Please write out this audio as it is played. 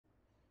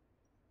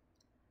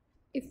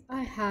If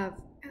I have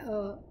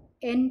a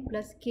n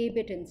plus k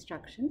bit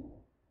instruction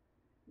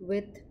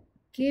with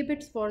k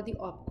bits for the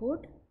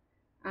opcode,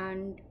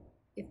 and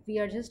if we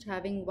are just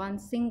having one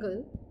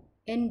single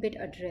n bit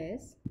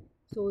address,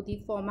 so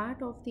the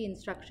format of the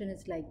instruction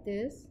is like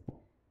this.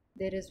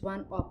 There is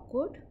one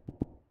opcode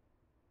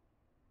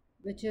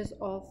which is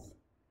of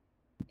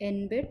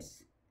n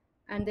bits,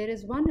 and there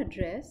is one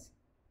address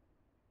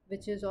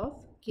which is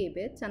of k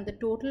bits, and the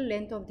total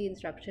length of the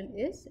instruction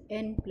is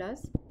n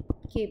plus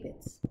k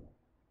bits.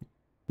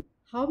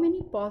 How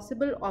many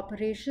possible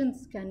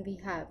operations can we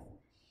have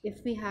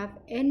if we have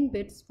n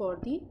bits for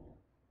the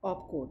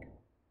opcode?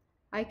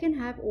 I can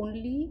have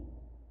only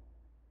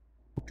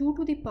 2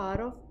 to the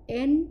power of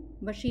n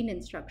machine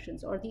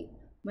instructions, or the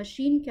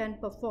machine can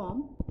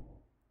perform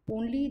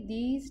only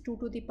these 2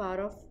 to the power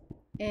of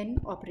n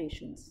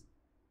operations.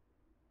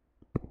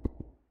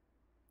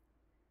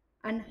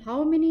 And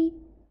how many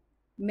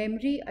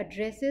memory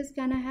addresses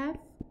can I have?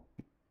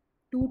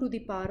 2 to the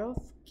power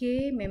of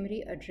k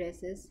memory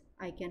addresses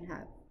I can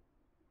have.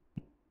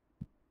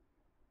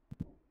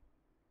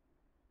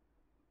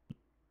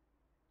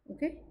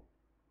 Okay,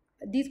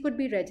 these could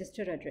be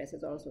register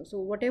addresses also. So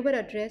whatever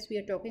address we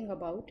are talking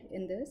about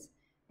in this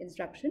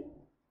instruction,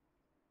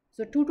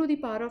 so 2 to the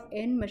power of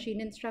n machine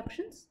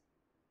instructions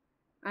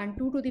and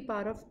 2 to the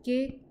power of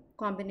k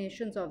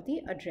combinations of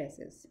the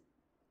addresses.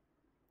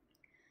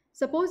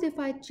 Suppose if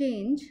I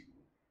change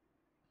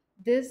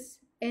this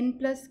n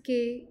plus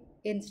k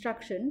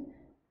instruction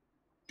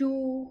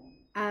to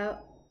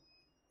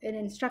an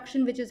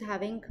instruction which is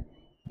having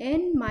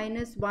n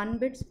minus 1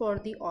 bits for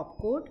the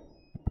opcode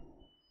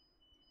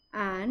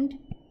and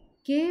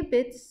k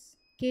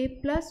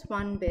plus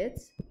 1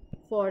 bits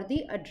for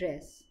the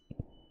address.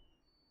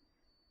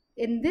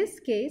 In this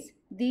case,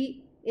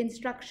 the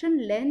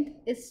instruction length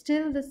is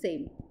still the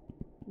same.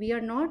 We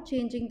are not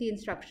changing the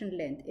instruction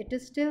length. It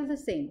is still the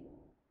same.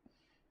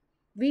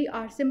 We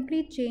are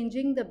simply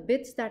changing the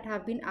bits that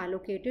have been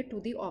allocated to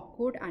the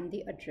opcode and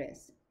the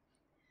address.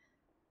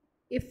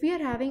 If we are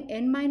having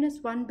n minus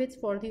 1 bits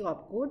for the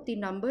opcode, the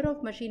number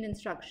of machine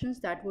instructions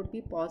that would be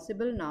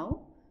possible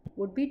now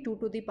would be 2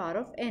 to the power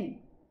of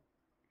n.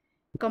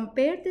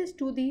 Compare this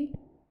to the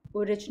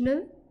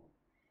original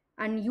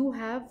and you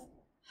have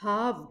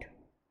halved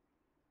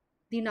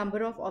the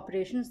number of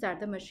operations that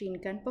the machine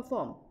can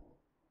perform.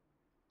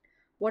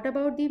 What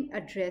about the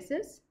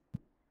addresses?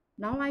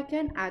 Now I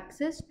can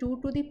access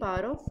 2 to the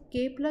power of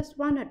k plus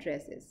 1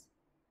 addresses.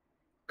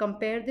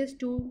 Compare this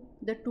to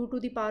the 2 to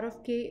the power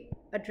of k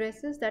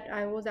addresses that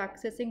I was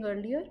accessing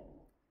earlier.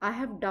 I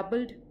have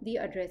doubled the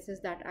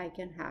addresses that I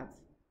can have.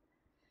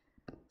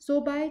 So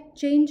by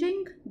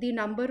changing the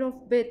number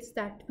of bits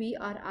that we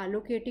are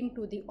allocating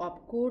to the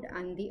opcode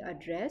and the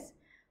address,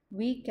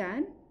 we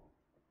can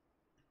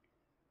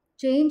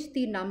change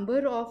the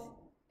number of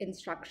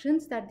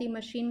instructions that the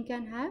machine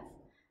can have,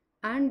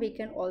 and we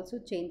can also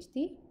change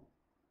the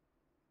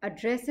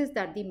addresses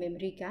that the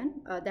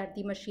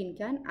machine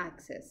can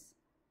access.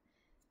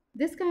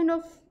 This kind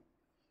of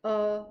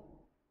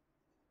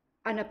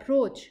an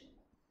approach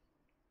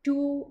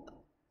to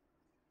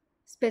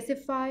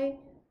specify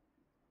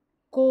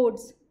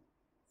codes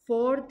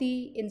for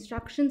the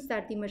instructions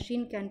that the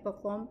machine can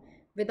perform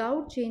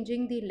without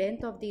changing the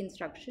length of the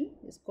instruction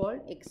is called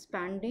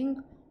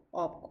expanding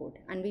opcode,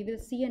 and we will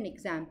see an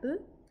example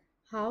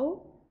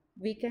how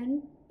we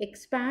can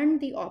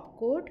expand the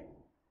opcode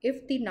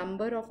if the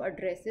number of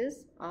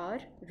addresses are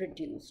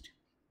reduced.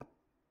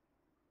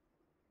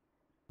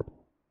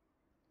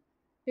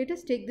 Let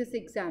us take this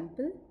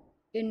example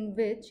in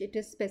which it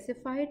is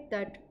specified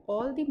that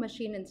all the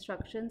machine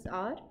instructions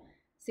are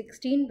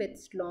 16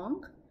 bits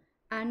long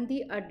and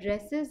the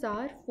addresses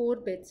are 4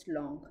 bits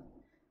long.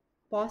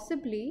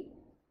 Possibly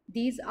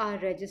these are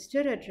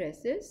register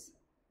addresses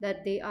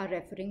that they are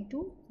referring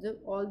to.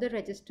 All the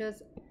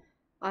registers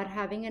are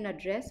having an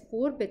address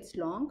 4 bits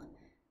long.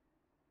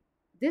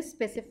 This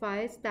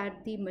specifies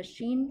that the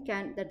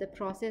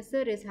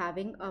processor is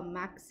having a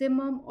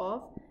maximum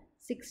of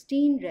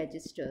 16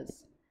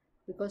 registers,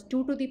 because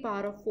 2 to the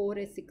power of 4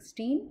 is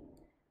 16.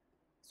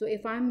 So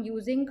if I'm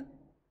using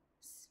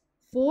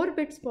 4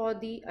 bits for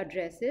the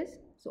addresses,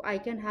 so I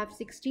can have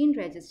 16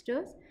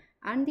 registers,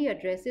 and the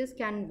addresses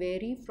can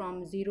vary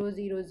from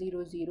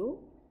 0000,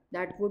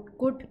 that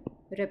could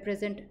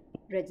represent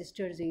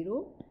register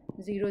 0,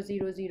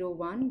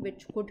 0001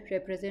 which could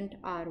represent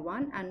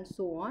R1, and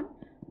so on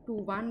to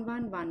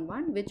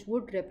 1111 which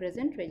would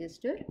represent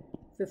register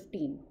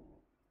 15.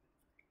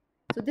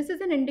 So this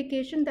is an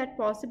indication that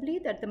possibly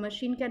that the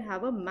machine can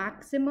have a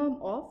maximum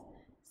of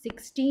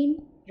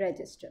 16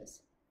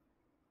 registers.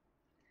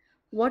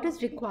 What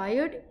is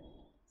required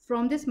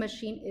from this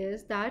machine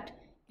is that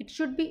it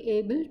should be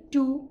able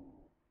to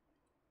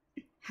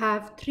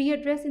have 3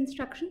 address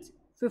instructions,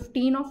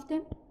 15 of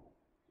them,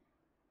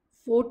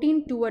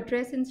 14 2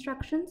 address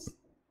instructions,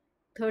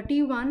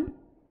 31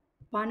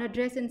 1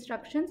 address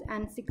instructions,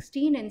 and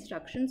 16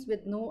 instructions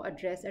with no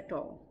address at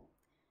all.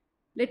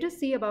 Let us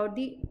see about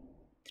the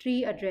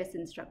 3 address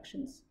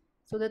instructions.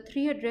 So the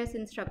 3 address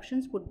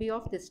instructions would be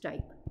of this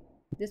type.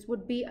 this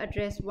would be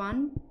address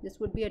 1, this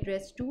would be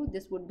address 2,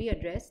 this would be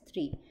address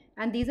 3.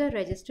 And these are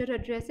register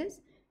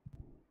addresses.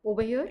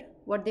 Over here,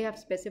 what they have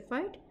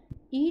specified,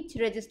 each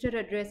register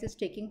address is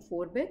taking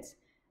 4 bits.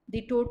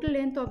 The total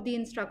length of the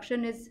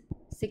instruction is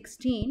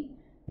 16.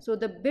 So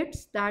the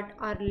bits that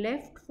are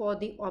left for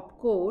the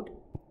opcode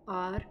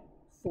are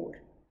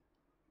 4.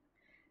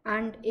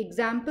 And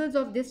examples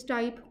of this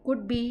type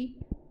could be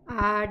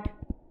add,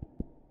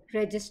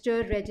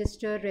 register,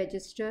 register,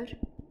 register.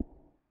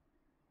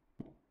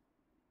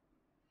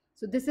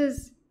 So this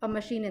is a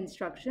machine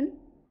instruction,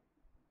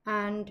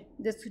 and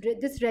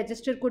this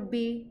register could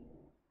be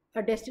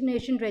a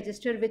destination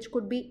register, which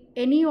could be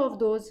any of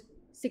those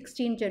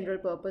 16 general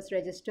purpose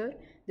register.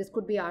 This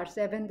could be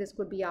R7, this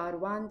could be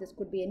R1, this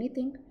could be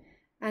anything.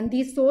 And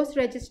these source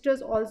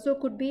registers also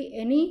could be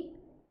any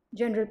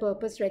general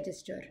purpose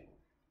register.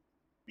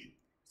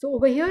 So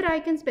over here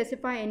I can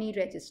specify any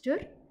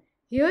register.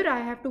 Here I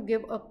have to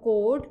give a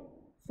code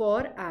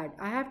for add.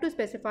 I have to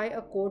specify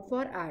a code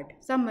for add,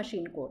 some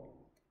machine code.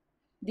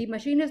 The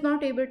machine is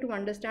not able to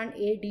understand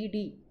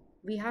ADD.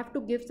 We have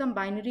to give some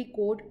binary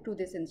code to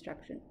this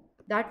instruction.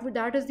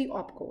 That is the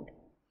opcode.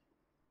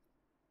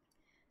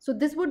 So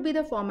this would be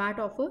the format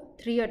of a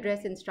 3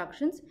 address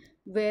instructions,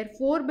 where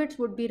 4 bits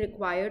would be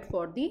required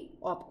for the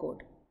opcode.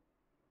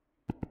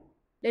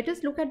 Let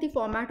us look at the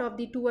format of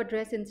the 2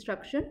 address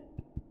instruction.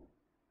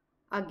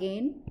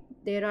 Again,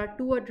 there are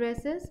 2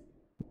 addresses,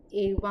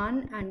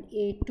 A1 and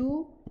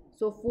A2.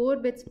 So 4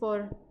 bits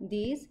for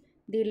these.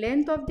 The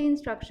length of the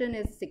instruction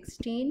is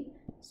 16.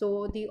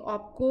 So the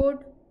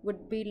opcode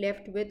would be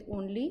left with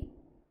only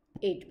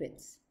 8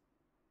 bits.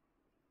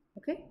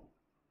 Okay.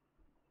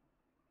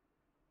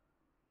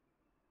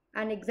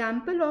 An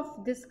example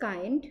of this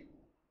kind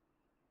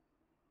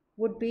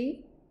would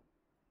be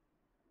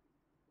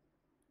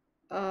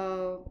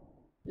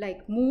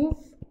like move,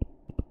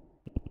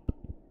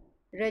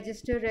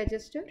 register,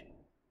 register.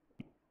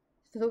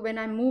 So when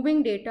I'm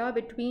moving data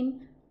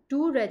between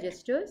 2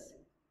 registers,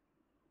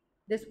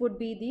 this would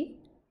be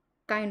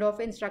the kind of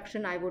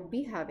instruction I would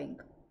be having.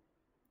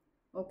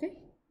 Okay.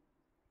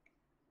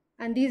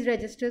 And these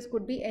registers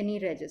could be any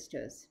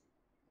registers.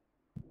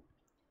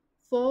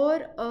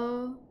 For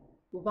a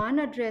 1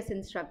 address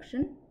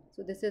instruction,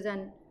 so this is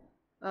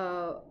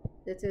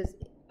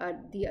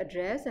the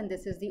address, and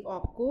this is the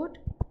opcode.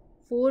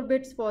 4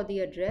 bits for the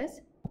address,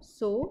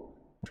 so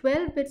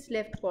 12 bits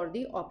left for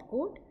the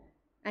opcode.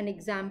 An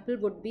example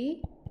would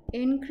be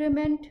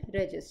increment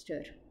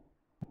register.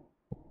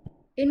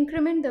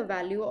 Increment the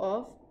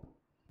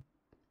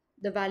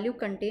value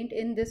contained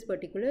in this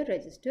particular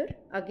register,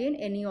 again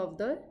any of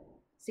the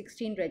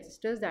 16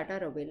 registers that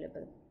are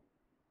available.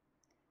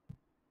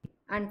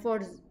 And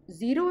for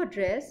 0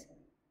 address,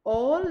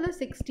 all the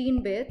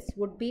 16 bits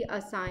would be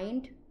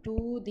assigned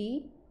to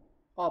the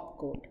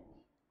opcode.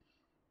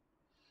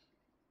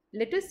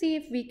 Let us see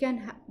if we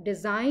can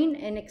design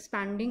an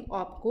expanding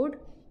opcode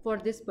for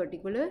this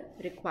particular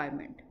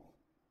requirement.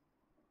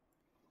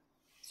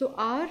 So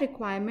our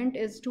requirement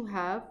is to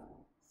have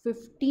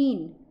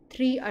 15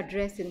 3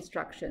 address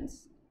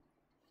instructions,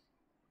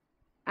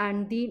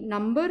 and the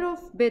number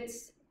of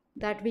bits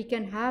that we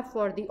can have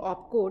for the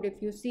opcode,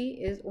 if you see,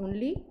 is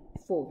only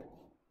 4.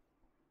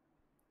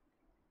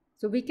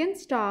 So we can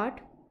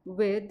start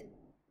with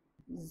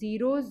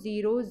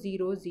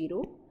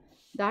 0000.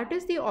 That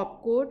is the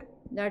opcode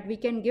that we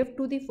can give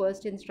to the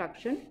first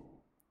instruction,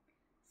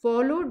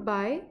 followed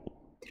by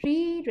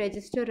 3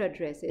 register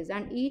addresses,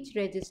 and each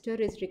register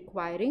is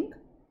requiring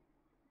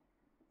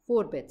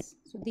 4 bits.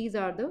 So these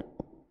are the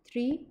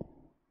 3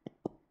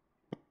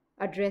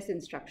 address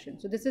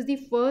instructions. So this is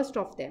the first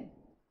of them.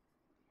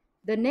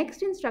 The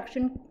next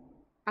instruction,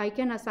 I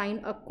can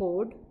assign a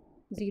code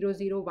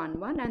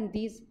 0011, and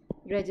these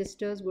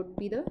registers would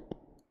be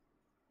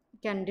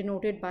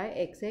denoted by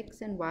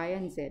XX and Y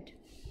and Z.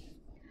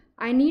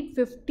 I need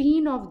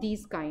 15 of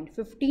these kind,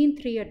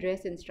 15 3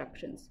 address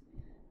instructions.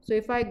 So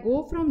if I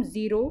go from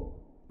 0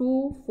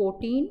 to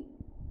 14,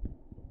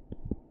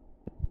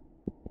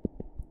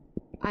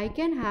 I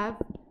can have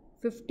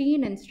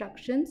 15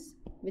 instructions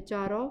which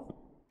are of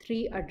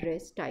 3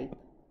 address type.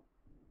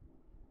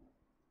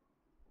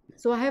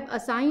 So I have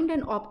assigned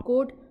an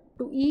opcode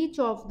to each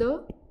of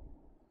the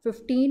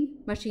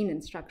 15 machine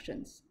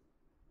instructions.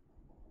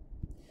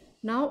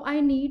 Now I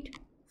need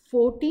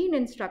 14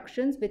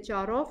 instructions which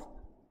are of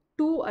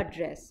 2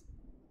 address.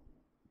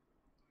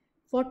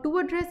 For 2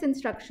 address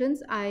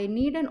instructions, I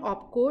need an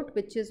opcode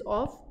which is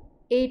of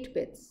 8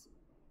 bits.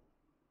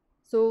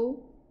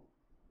 So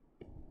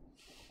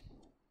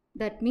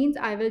that means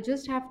I will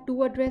just have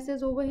 2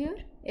 addresses over here,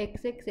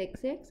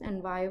 XXXX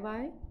and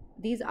YY.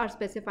 These are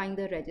specifying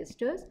the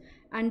registers,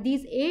 and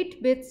these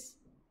 8 bits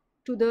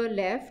to the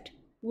left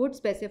would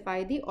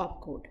specify the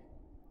opcode.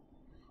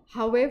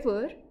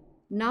 However,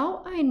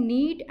 now I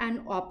need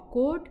an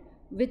opcode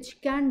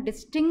which can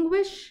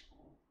distinguish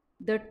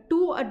the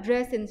 2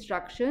 address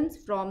instructions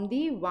from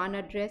the 1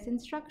 address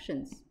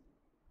instructions.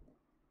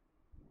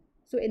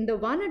 So in the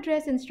 1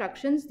 address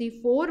instructions,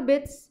 the 4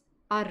 bits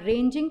are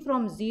ranging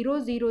from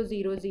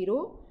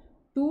 0000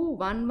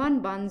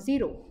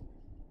 1110.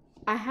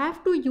 I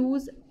have to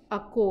use a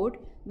code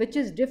which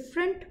is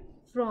different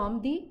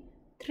from the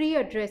 3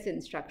 address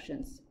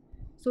instructions.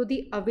 So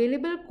the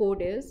available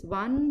code is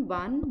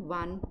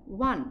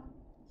 1111.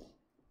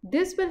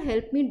 This will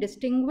help me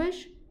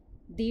distinguish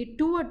the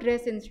 2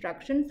 address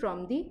instruction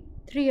from the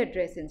 3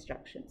 address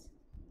instructions.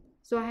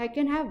 So I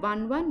can have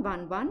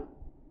 1111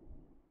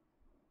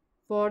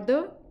 for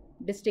the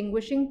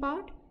distinguishing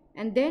part,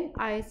 and then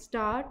I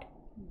start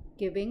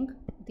giving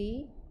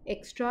the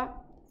extra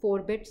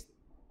 4 bits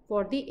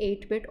for the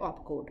 8-bit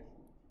opcode.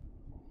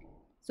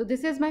 So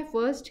this is my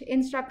first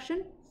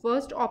instruction,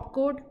 first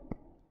opcode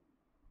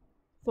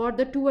for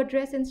the 2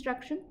 address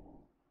instruction.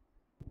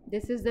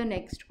 This is the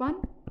next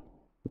one.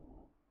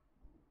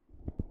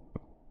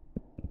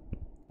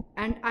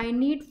 And I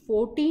need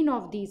 14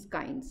 of these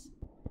kinds.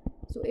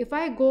 So if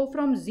I go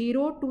from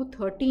 0 to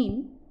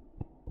 13,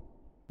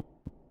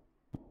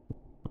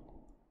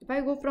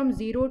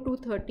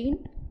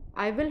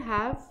 I will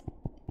have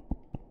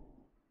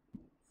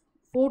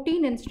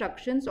 14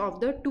 instructions of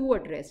the 2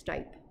 address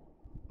type.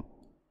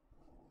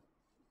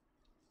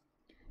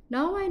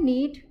 Now I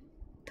need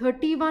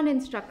 31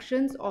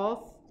 instructions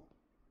of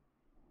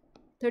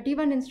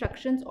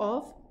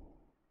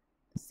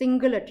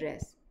single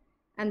address,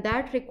 and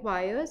that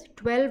requires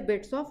 12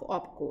 bits of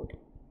opcode.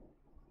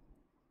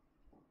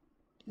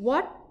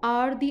 What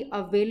are the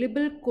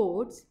available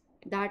codes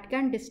that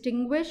can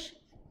distinguish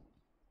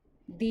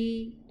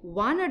the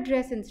 1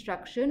 address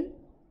instruction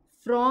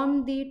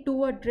from the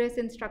 2 address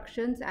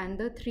instructions and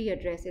the 3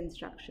 address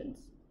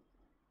instructions?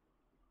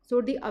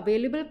 So the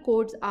available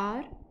codes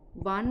are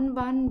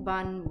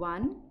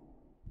 1111,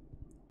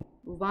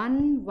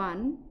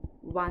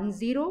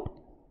 1110,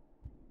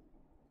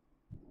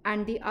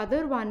 and the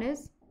other one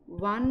is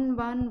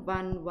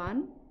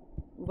 1111,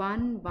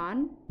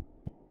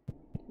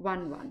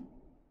 1111.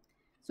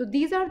 So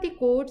these are the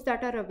codes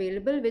that are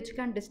available which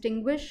can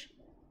distinguish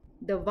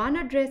the 1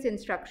 address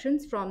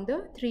instructions from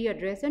the 3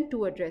 address and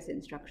 2 address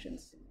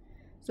instructions.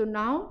 So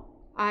now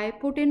I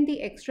put in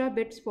the extra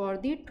bits for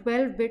the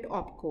 12-bit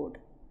opcode.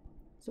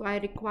 So I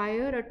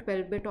require a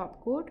 12-bit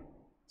opcode.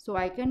 So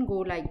I can go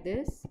like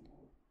this.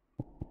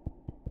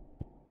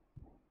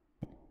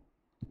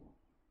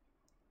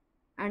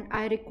 And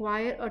I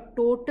require a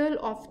total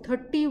of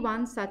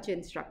 31 such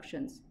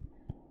instructions.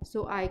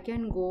 So I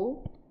can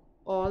go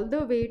all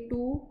the way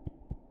to,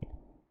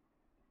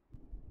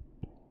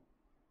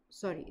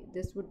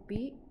 this would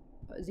be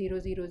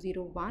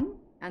 0001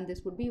 and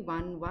this would be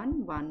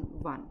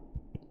 1111.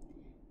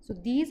 So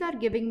these are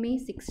giving me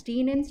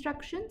 16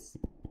 instructions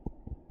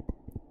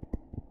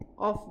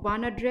of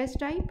 1 address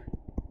type.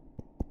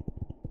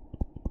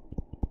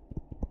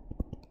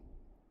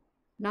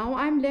 Now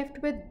I'm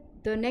left with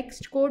the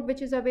next code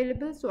which is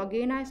available. So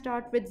again I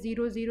start with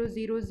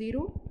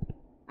 0000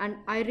 and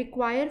I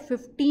require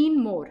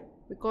 15 more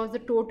because the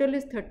total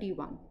is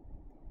 31.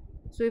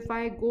 So if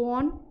I go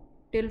on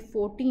till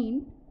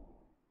 14,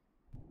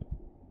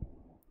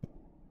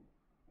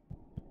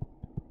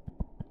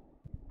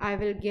 I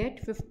will get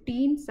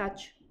 15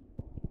 such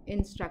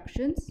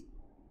instructions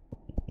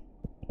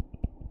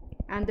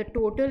and the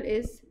total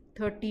is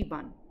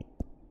 31.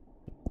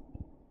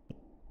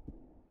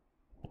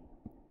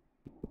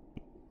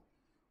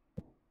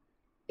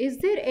 Is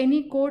there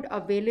any code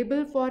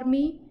available for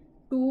me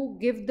to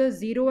give the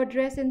 0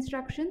 address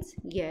instructions?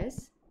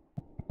 Yes,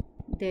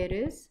 there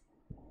is.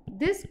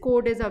 This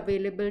code is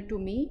available to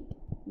me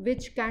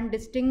which can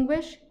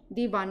distinguish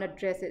the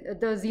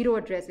 0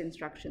 address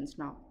instructions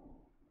now.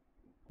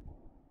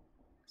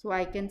 So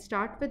I can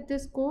start with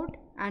this code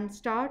and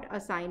start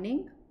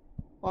assigning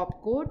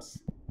opcodes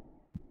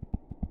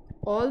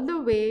all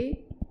the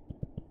way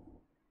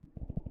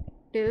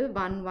till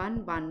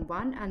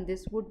 1111, and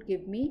this would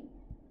give me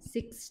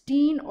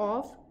 16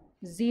 of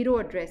 0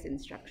 address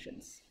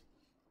instructions.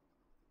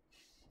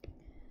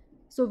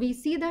 So we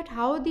see that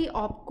how the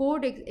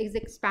opcode is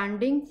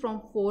expanding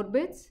from 4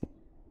 bits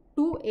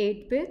to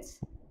 8 bits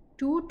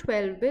to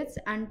 12 bits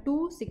and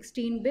to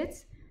 16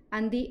 bits,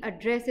 and the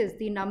addresses,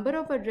 the number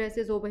of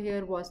addresses over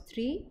here was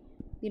 3,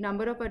 the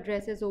number of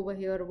addresses over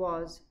here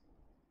was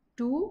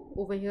 2,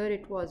 over here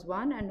it was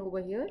 1, and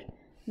over here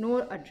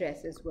no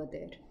addresses were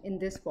there in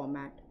this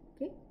format.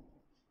 Okay.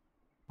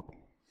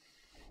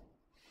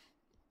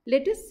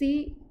 Let us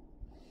see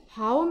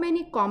how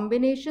many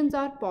combinations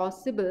are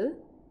possible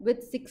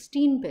with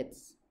 16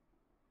 bits.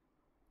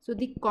 So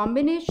the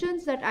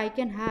combinations that I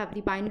can have,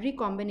 the binary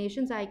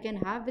combinations I can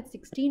have with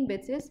 16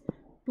 bits is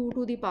 2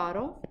 to the power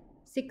of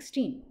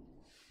 16.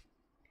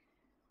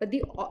 But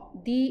the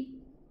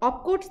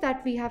opcodes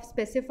that we have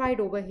specified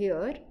over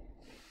here,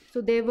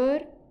 so there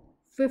were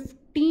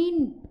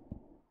 15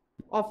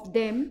 of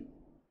them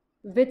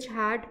which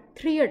had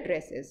 3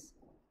 addresses.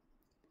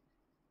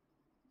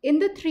 In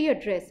the 3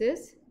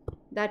 addresses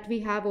that we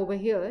have over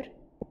here,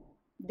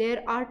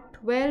 there are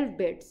 12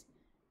 bits.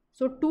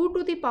 So 2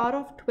 to the power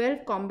of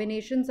 12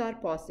 combinations are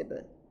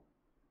possible.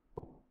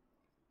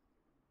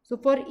 So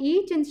for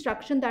each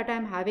instruction that I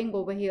am having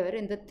over here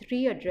in the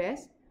 3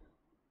 address,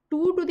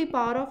 2 to the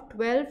power of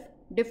 12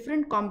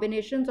 different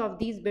combinations of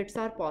these bits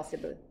are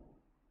possible,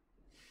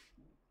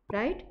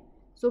 right?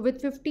 So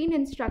with 15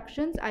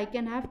 instructions, I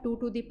can have 2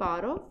 to the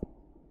power of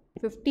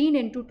 15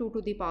 into 2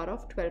 to the power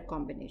of 12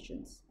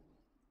 combinations.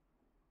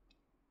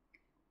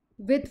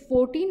 With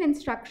 14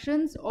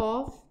 instructions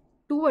of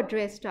 2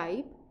 address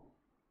type,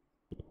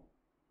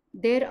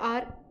 there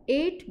are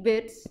 8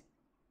 bits.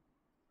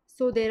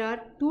 So there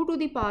are 2 to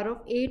the power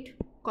of 8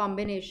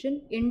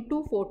 combination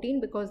into 14,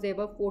 because there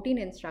were 14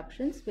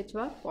 instructions which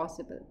were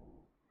possible.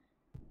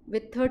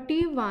 With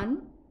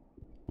 31,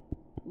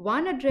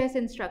 one address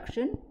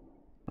instruction,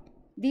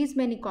 these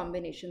many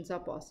combinations are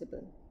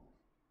possible.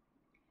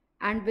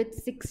 And with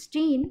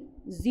 16,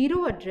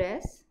 0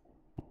 address,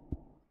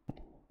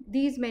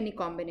 these many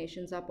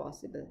combinations are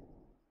possible.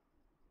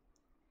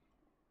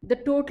 The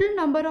total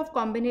number of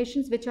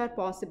combinations which are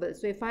possible,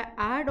 so if I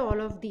add all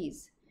of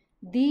these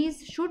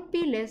should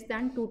be less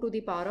than 2 to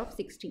the power of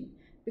 16,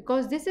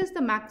 because this is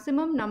the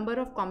maximum number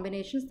of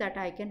combinations that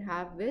I can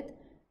have with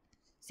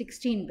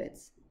 16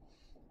 bits.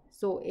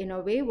 So in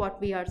a way,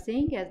 what we are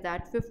saying is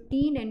that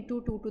 15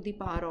 into 2 to the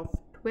power of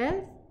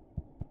 12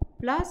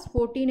 plus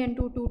 14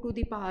 into 2 to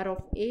the power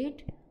of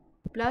 8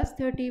 plus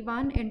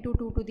 31 into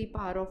 2 to the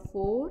power of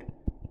 4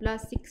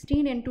 plus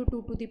 16 into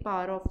 2 to the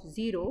power of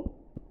 0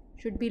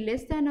 should be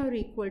less than or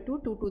equal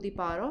to 2 to the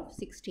power of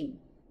 16.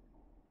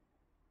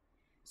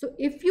 So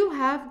if you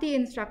have the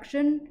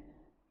instruction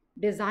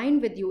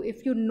design with you,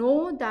 if you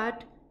know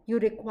that you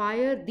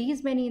require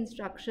these many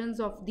instructions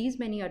of these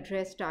many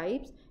address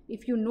types,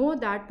 if you know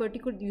that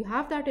you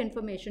have that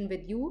information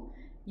with you,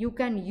 you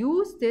can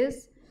use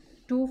this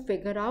to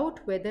figure out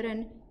whether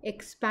an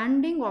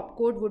expanding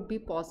opcode would be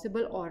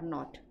possible or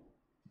not.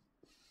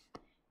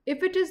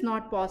 If it is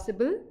not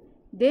possible,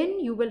 then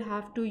you will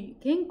have to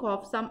think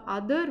of some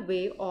other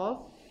way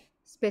of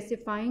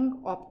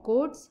specifying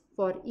opcodes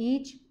for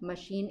each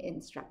machine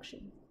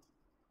instruction.